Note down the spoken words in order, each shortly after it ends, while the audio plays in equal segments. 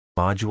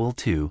Module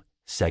 2,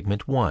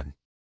 Segment 1,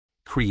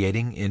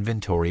 Creating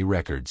Inventory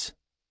Records.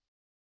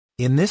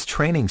 In this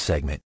training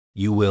segment,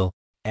 you will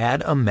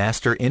add a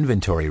master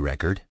inventory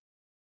record,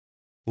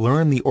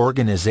 learn the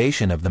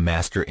organization of the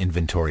master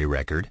inventory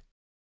record,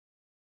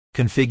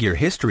 configure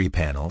history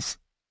panels,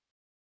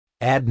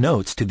 add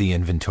notes to the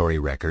inventory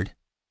record,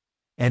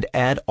 and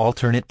add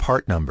alternate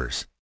part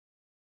numbers.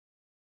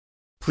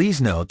 Please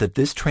note that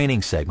this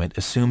training segment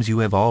assumes you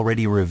have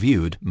already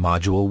reviewed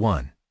Module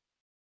 1.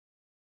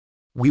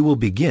 We will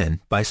begin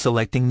by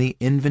selecting the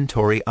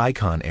Inventory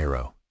icon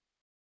arrow.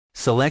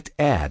 Select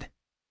Add.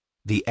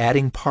 The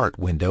Adding Part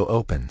window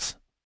opens.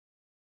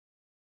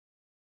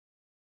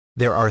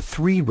 There are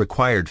 3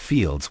 required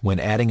fields when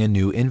adding a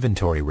new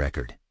inventory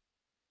record.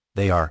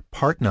 They are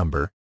Part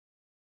Number,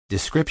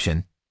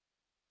 Description,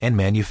 and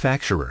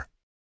Manufacturer.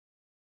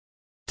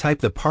 Type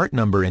the part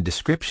number and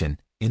description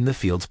in the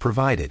fields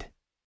provided.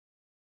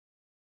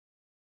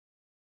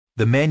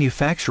 The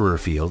Manufacturer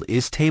field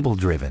is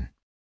table-driven.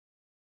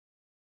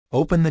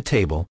 Open the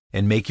table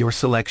and make your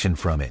selection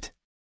from it.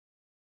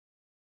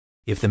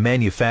 If the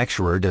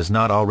manufacturer does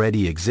not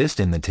already exist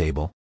in the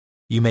table,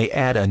 you may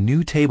add a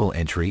new table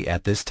entry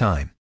at this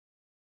time.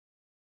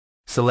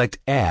 Select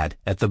Add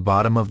at the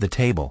bottom of the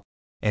table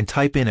and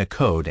type in a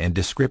code and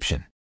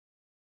description.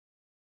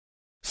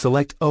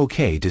 Select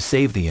OK to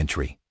save the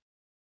entry.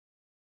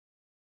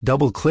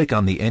 Double-click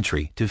on the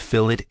entry to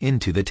fill it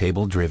into the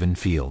table-driven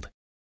field.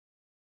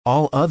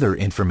 All other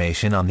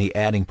information on the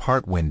Adding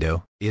Part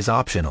window is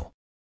optional.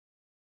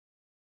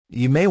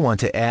 You may want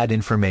to add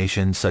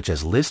information such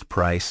as list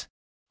price,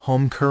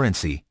 home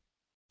currency,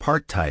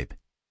 part type,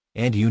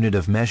 and unit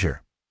of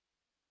measure.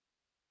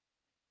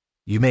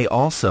 You may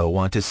also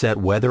want to set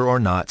whether or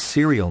not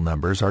serial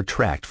numbers are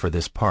tracked for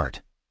this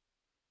part.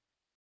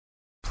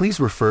 Please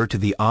refer to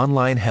the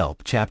Online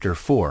Help Chapter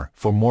 4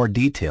 for more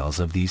details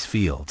of these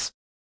fields.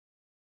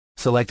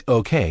 Select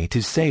OK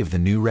to save the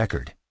new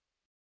record.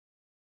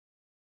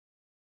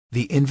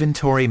 The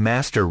Inventory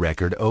Master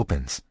record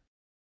opens.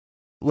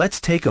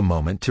 Let's take a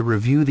moment to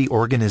review the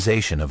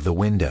organization of the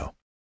window.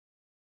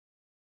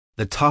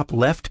 The top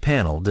left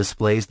panel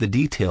displays the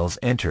details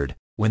entered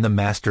when the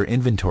master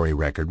inventory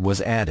record was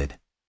added.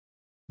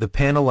 The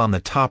panel on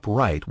the top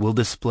right will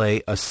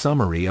display a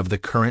summary of the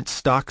current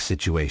stock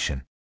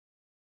situation.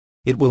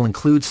 It will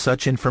include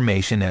such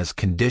information as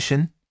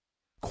condition,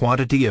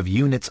 quantity of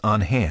units on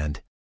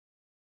hand,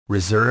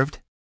 reserved,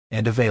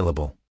 and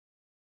available.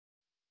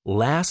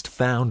 Last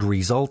Found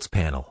Results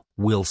panel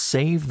will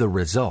save the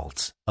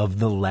results of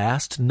the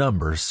last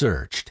number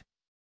searched.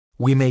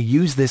 We may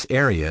use this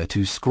area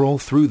to scroll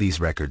through these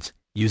records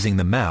using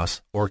the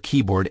mouse or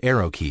keyboard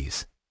arrow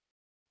keys.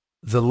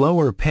 The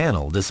lower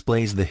panel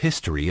displays the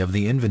history of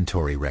the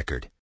inventory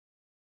record.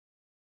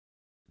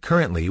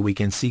 Currently, we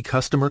can see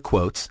customer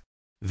quotes,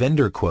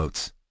 vendor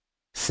quotes,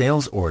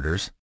 sales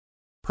orders,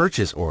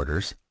 purchase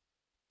orders,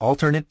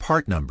 alternate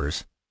part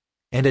numbers,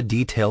 and a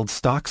detailed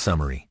stock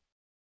summary.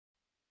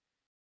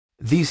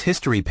 These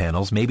history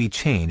panels may be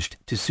changed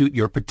to suit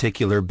your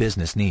particular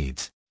business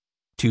needs.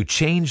 To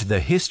change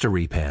the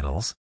history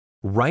panels,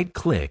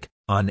 right-click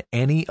on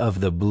any of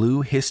the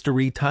blue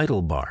history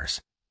title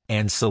bars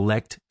and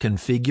select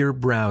Configure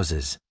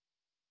Browses.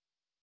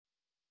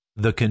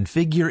 The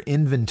Configure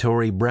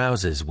Inventory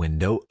Browses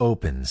window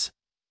opens.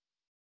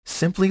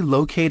 Simply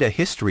locate a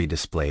history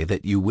display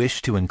that you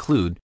wish to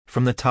include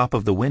from the top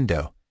of the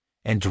window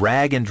and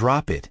drag and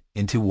drop it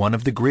into one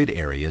of the grid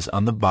areas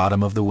on the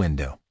bottom of the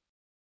window.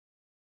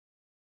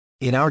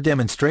 In our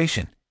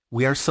demonstration,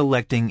 we are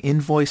selecting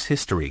Invoice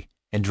History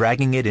and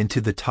dragging it into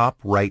the top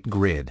right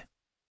grid.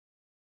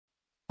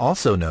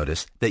 Also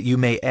notice that you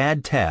may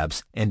add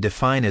tabs and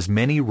define as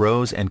many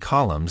rows and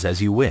columns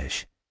as you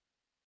wish.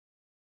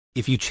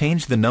 If you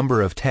change the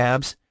number of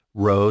tabs,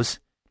 rows,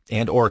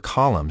 and/or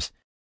columns,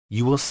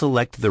 you will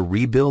select the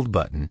Rebuild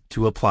button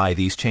to apply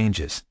these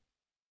changes.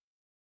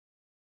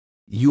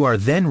 You are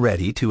then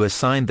ready to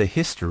assign the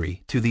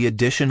history to the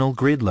additional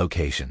grid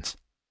locations.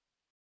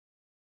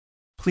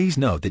 Please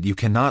note that you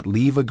cannot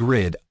leave a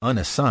grid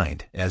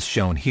unassigned as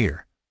shown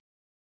here.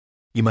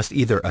 You must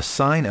either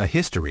assign a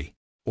history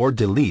or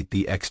delete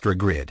the extra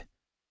grid.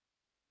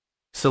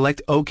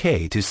 Select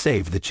OK to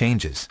save the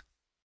changes.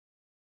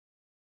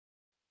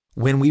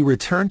 When we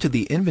return to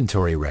the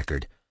inventory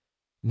record,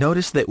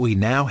 notice that we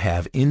now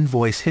have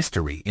Invoice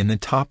History in the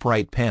top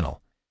right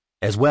panel,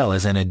 as well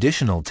as an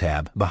additional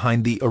tab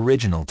behind the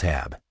original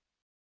tab.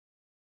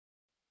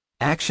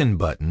 Action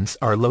buttons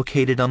are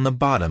located on the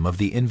bottom of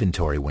the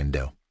inventory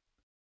window.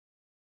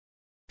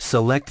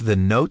 Select the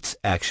Notes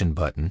action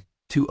button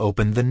to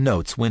open the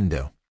Notes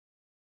window.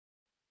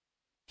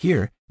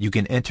 Here, you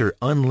can enter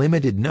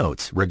unlimited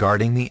notes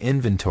regarding the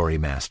inventory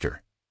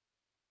master.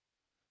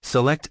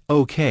 Select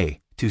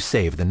OK to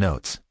save the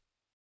notes.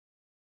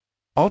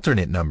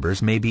 Alternate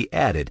numbers may be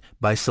added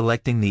by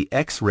selecting the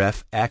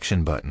XREF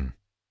action button.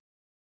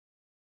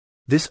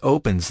 This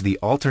opens the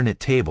alternate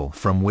table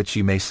from which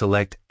you may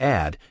select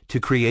Add to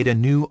create a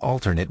new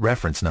alternate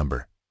reference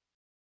number.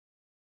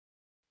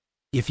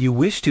 If you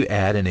wish to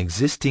add an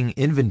existing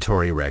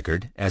inventory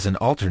record as an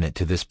alternate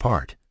to this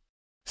part,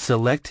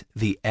 select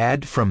the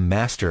Add from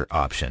Master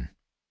option.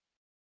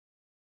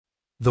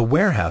 The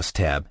Warehouse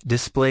tab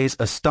displays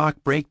a stock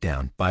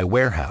breakdown by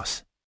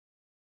warehouse.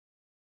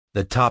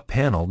 The top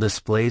panel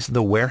displays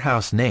the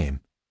warehouse name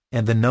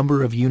and the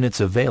number of units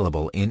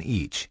available in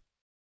each.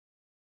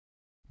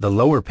 The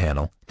lower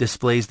panel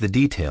displays the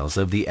details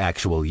of the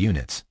actual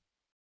units.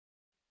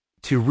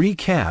 To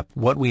recap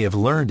what we have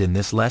learned in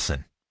this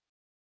lesson,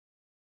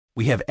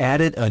 we have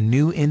added a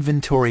new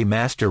inventory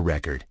master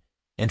record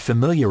and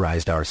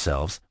familiarized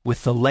ourselves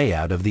with the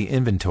layout of the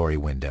inventory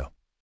window.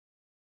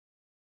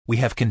 We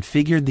have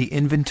configured the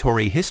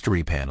inventory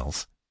history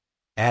panels,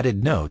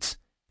 added notes,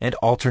 and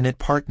alternate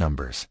part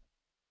numbers.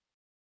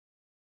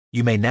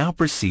 You may now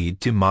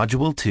proceed to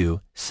Module 2,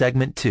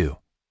 Segment 2,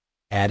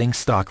 Adding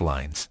Stock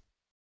Lines.